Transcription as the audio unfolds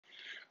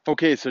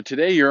Okay, so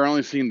today you're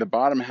only seeing the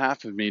bottom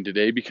half of me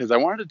today because I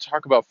wanted to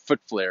talk about foot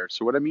flare.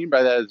 So what I mean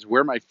by that is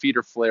where my feet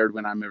are flared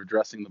when I'm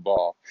addressing the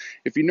ball.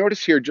 If you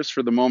notice here, just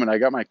for the moment, I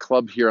got my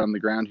club here on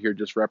the ground here,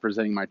 just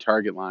representing my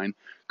target line.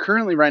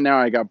 Currently, right now,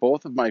 I got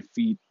both of my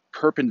feet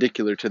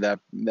perpendicular to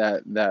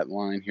that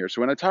line here. So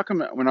when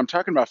I'm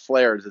talking about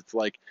flares, it's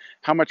like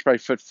how much my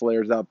foot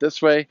flares out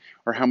this way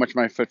or how much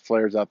my foot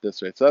flares out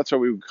this way. So that's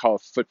what we would call a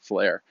foot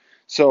flare.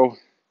 So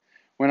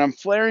when I'm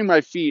flaring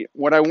my feet,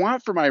 what I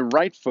want for my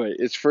right foot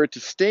is for it to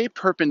stay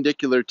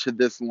perpendicular to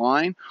this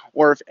line,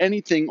 or if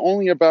anything,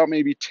 only about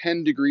maybe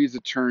 10 degrees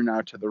of turn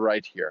out to the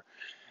right here.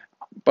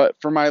 But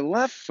for my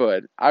left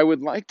foot, I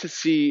would like to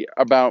see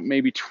about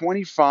maybe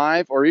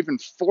 25 or even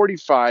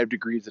 45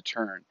 degrees of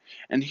turn.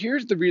 And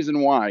here's the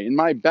reason why. In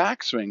my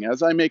backswing,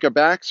 as I make a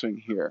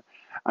backswing here,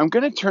 I'm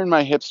going to turn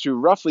my hips to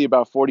roughly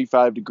about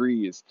 45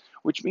 degrees,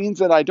 which means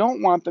that I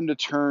don't want them to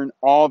turn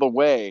all the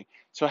way.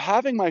 So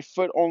having my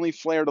foot only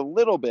flared a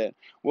little bit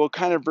will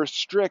kind of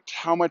restrict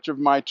how much of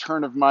my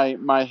turn of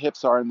my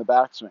hips are in the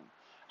backswing.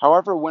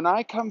 However, when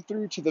I come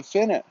through to the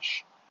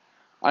finish,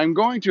 I'm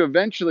going to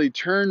eventually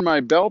turn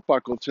my belt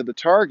buckle to the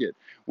target,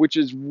 which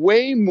is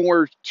way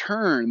more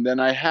turn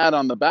than I had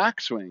on the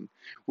backswing,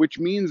 which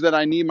means that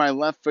I need my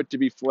left foot to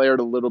be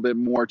flared a little bit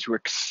more to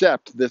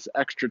accept this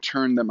extra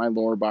turn that my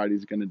lower body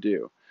is going to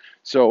do.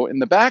 So in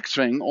the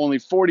backswing, only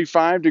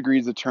 45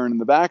 degrees of turn in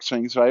the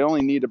backswing, so I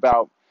only need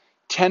about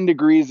 10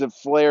 degrees of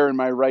flare in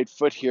my right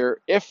foot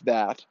here, if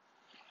that.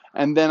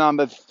 And then on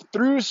the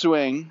through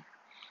swing,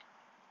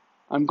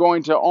 I'm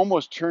going to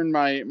almost turn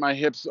my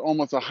hips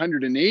almost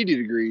 180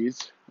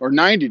 degrees or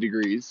 90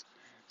 degrees.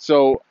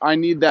 So I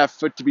need that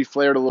foot to be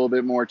flared a little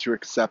bit more to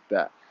accept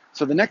that.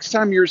 So the next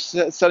time you're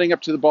setting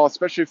up to the ball,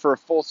 especially for a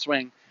full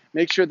swing,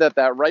 make sure that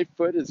that right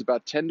foot is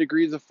about 10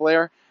 degrees of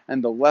flare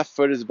and the left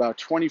foot is about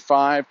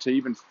 25 to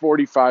even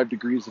 45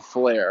 degrees of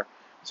flare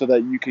so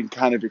that you can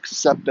kind of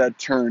accept that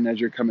turn as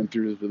you're coming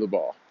through to the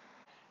ball.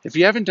 If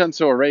you haven't done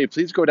so already,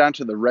 please go down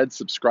to the red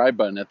subscribe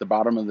button at the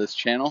bottom of this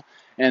channel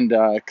and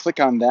click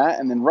on that.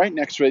 And then right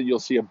next to it, you'll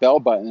see a bell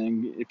button.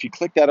 And if you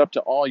click that up to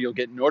all, you'll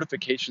get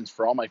notifications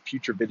for all my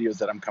future videos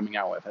that I'm coming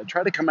out with. I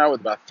try to come out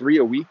with about 3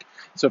 a week.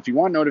 So if you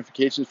want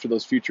notifications for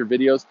those future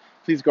videos,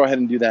 please go ahead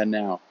and do that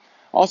now.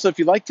 Also, if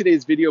you like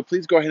today's video,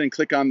 please go ahead and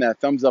click on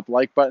that thumbs up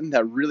like button.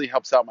 That really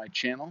helps out my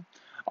channel.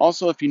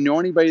 Also, if you know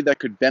anybody that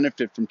could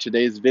benefit from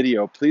today's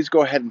video, please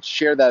go ahead and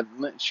share the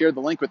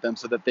link with them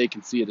so that they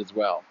can see it as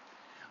well.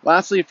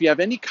 Lastly, if you have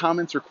any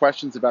comments or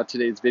questions about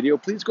today's video,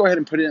 please go ahead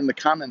and put it in the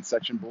comments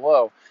section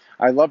below.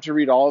 I love to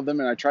read all of them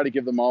and I try to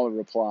give them all a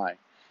reply.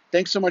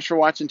 Thanks so much for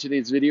watching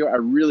today's video. I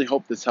really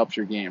hope this helps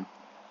your game.